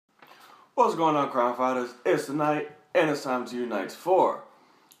What's going on, crime fighters? It's the night, and it's time to unite for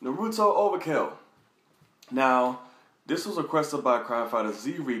Naruto Overkill. Now, this was requested by crime fighter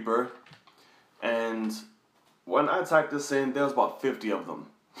Z Reaper, and when I typed this in, there was about 50 of them.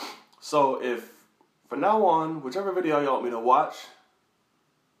 So if, from now on, whichever video you want me to watch,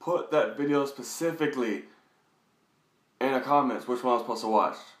 put that video specifically in the comments which one I'm supposed to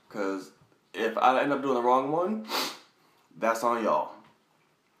watch. Because if I end up doing the wrong one, that's on y'all.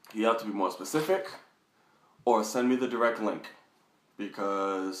 You have to be more specific, or send me the direct link.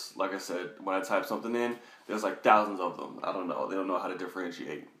 Because, like I said, when I type something in, there's like thousands of them. I don't know. They don't know how to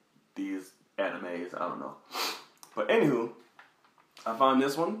differentiate these animes. I don't know. But anywho, I found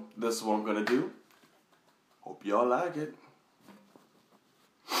this one. This is what I'm going to do. Hope y'all like it.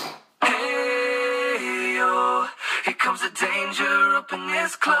 Hey, yo. Here comes the danger up in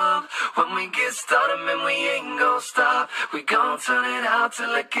this club. When we get started, man, we ain't gon' stop. We gon' turn it out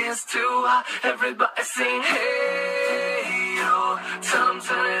till it gets too hot. Everybody sing, hey, yo. Tell them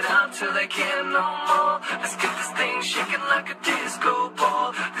turn it out till they can't no more. Let's get this thing shaking like a disco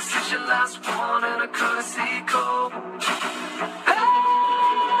ball. This is your last one and a courtesy call. Hey,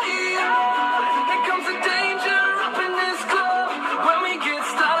 yo. Here comes the danger up in this club. When we get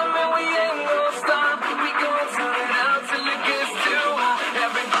started, man, we ain't gon' stop. We gon' turn it out till it gets too hot.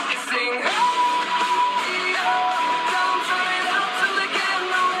 Everybody sing, hey, yo. Tell them turn it out till they can't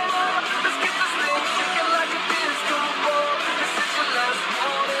no more. Let's get this thing shaking like a disco ball. This is your last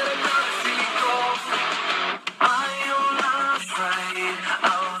one and a courtesy call. I am not afraid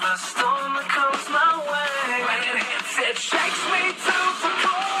of the storm that comes my way. When it hits, it shakes me to the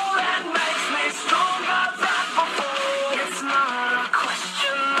core and makes me stronger than before. It's not a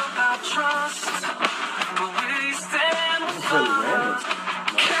question about trust, but we stand with Really random. us.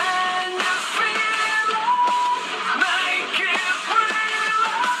 Can you feel it? Make it real.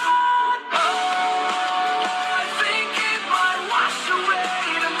 Oh, I think it might wash away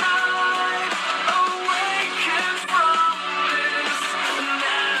tonight. Awaken from this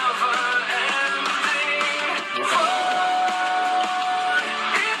never-ending flood.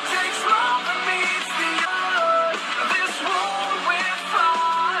 It takes love that meets the earth. This war we're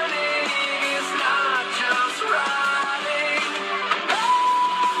fighting is not just riding. Hey,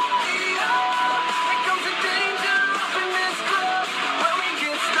 here comes the danger up in this club. When we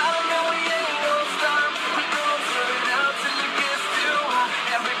get started, man, we ain't gon' stop. We gon' turn it out till it gets too hot.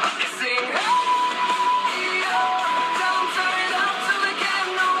 Everybody sing, hey, yo. Tell them turn it out till they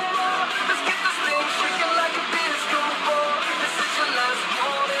can't no more. Let's get this thing shaking like a disco ball. This is your last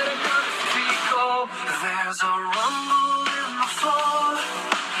one and a courtesy call. There's a rumble in the floor,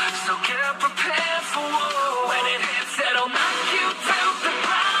 so get prepared for war. When it hits, it'll knock you to the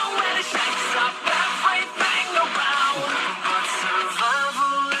ground. When it shakes up everything around. But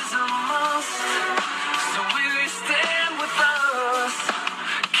survival is a must, so will you stand with us?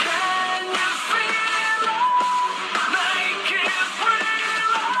 Can you feel it? Make it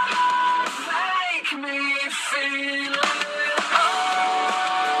real. Make me feel it.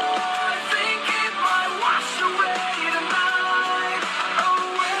 Oh, I think it might wash away tonight.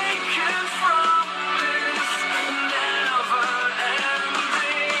 Awaken from this never-ending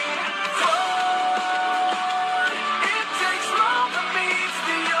flood. It takes love that meets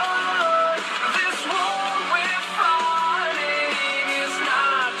the earth. This war we're fighting is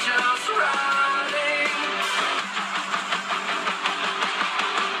not just riding.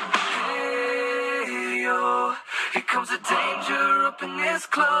 Hey, yo. Here comes the danger up in this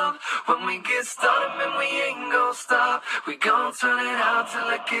club. When we get started, man, we ain't gon' stop. We gon' turn it out till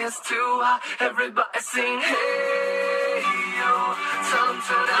it gets too hot. Everybody sing, hey, yo. Tell them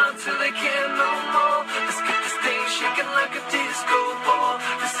turn it out till they can't no more. Let's get this thing shaking like a disco ball.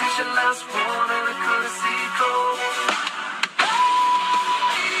 This is your last one and a courtesy call.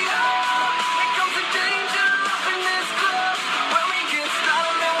 Hey, yo. Here comes the danger up in this club. When we get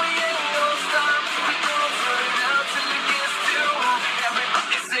started, man, we ain't gon' stop. We gon' turn it out till it gets too hot.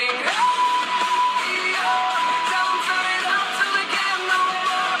 Everybody sing, hey, yo. Tell them turn it out till they can't no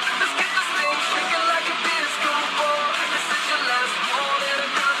more. Let's get this thing shaking like a disco ball. This is your last one and a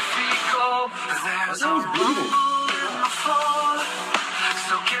courtesy call. There's a rumble in the floor,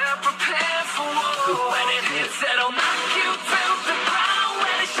 so get prepared for war. When it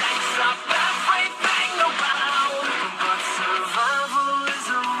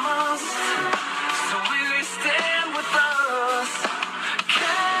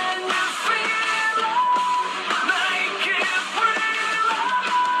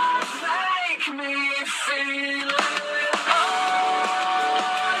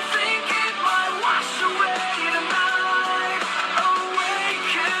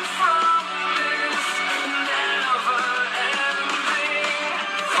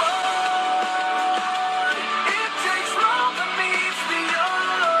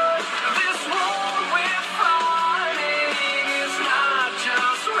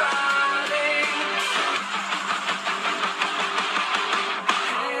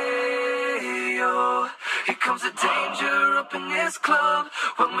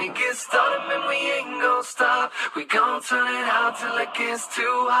we get started, man, we ain't gon' stop. We gon' turn it out till it gets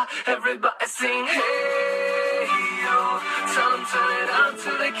too hot. Everybody sing, hey, yo. Tell them turn it out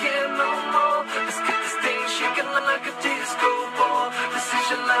till they can't no more. Let's get this thing shaking like a disco ball. This is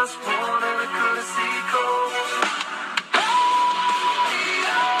your last one and a courtesy call.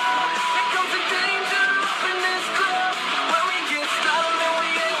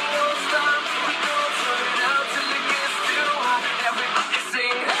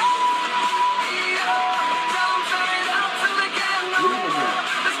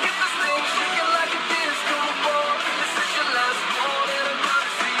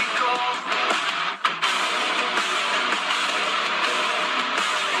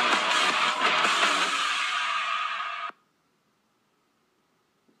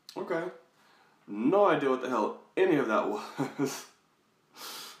 Okay. No idea what the hell any of that was.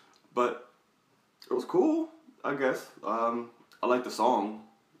 But it was cool, I guess. I like the song.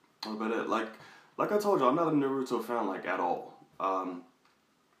 But like I told you, I'm not a Naruto fan like at all.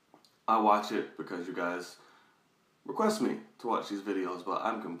 I watch it because you guys request me to watch these videos, but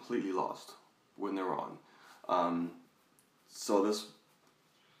I'm completely lost when they're on. So those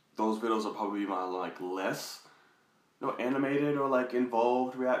videos will probably be my like less animated or like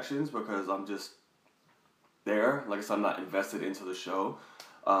involved reactions because I'm just there. Like I said, I'm not invested into the show.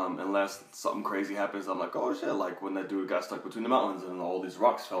 Unless something crazy happens, I'm like, oh shit, like when that dude got stuck between the mountains and all these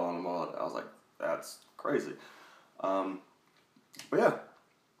rocks fell on him, I was like, that's crazy. But yeah,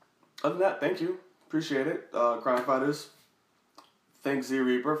 other than that, thank you. Appreciate it. Crime Fighters, thanks Z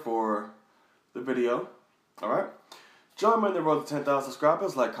Reaper for the video. Alright? Join me on the road to 10,000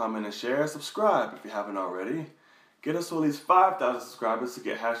 subscribers. Like, comment, and share. Subscribe if you haven't already. Get us to at least 5,000 subscribers to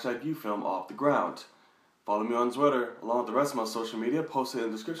get #YouFilm off the ground. Follow me on Twitter, along with the rest of my social media, posted in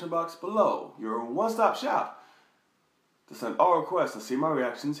the description box below. Your one-stop shop to send all requests and see my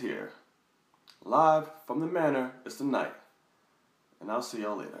reactions here. Live from the manor, it's the night. And I'll see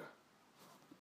y'all later.